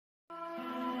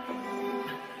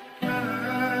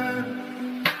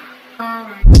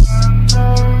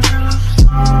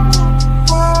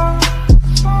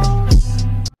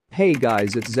Hey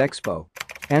guys, it's 𝗪𝗃𝗀.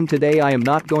 And today I am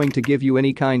not going to give you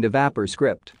any kind of app or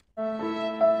script.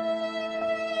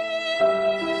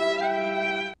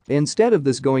 Instead of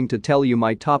this, going to tell you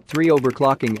my top 3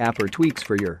 overclocking app or tweaks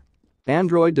for your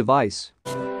Android device.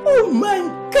 Oh my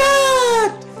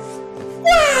god!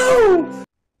 Wow!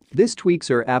 These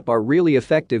tweaks or app are really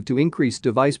effective to increase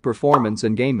device performance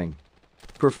and gaming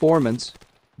performance.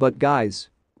 But guys,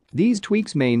 these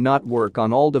tweaks may not work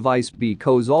on all devices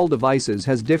because all devices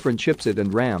has different chipset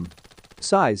and RAM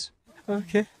size.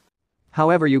 Okay.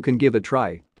 However, you can give a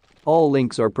try. All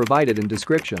links are provided in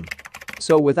description.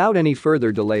 So without any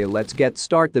further delay, let's get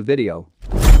start the video.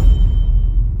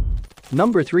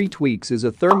 Number 3 tweaks is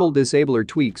a thermal disabler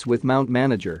tweaks with mount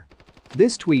manager.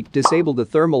 This tweak disable the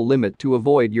thermal limit to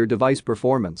avoid your device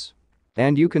performance.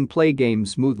 And you can play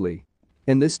games smoothly.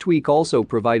 And this tweak also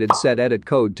provided set edit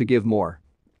code to give more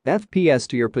FPS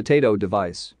to your potato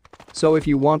device. So if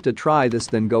you want to try this,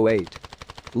 then go 8.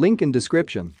 Link in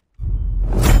description.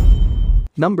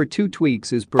 Number 2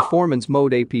 tweaks is performance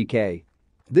mode APK.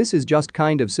 This is just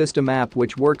kind of system app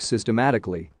which works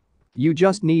systematically. You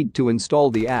just need to install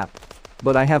the app.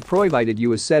 But I have provided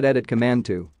you a set edit command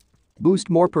to boost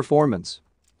more performance.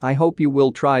 I hope you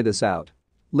will try this out.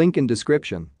 Link in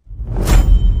description.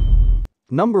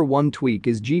 Number 1 tweak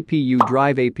is GPU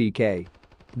drive APK.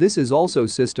 This is also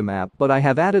system app, but I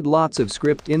have added lots of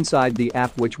script inside the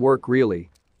app which work really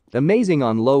amazing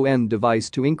on low-end device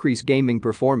to increase gaming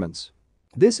performance.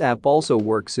 This app also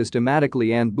works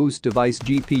systematically and boosts device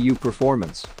GPU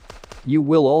performance. You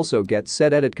will also get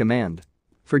set edit command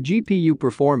for GPU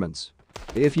performance.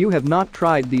 If you have not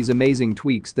tried these amazing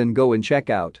tweaks, then go and check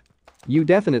out. You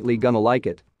definitely gonna like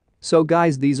it. So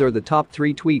guys, these are the top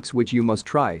 3 tweaks which you must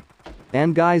try.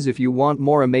 And guys, if you want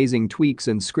more amazing tweaks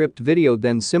and script video,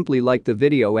 then simply like the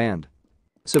video and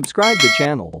subscribe the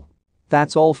channel.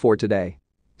 That's all for today.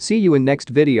 See you in next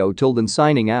video. Till then,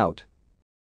 signing out.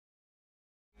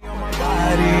 I'm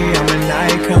an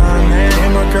icon, man.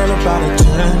 And my girl about a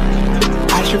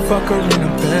 10. I should fuck her in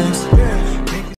the Benz.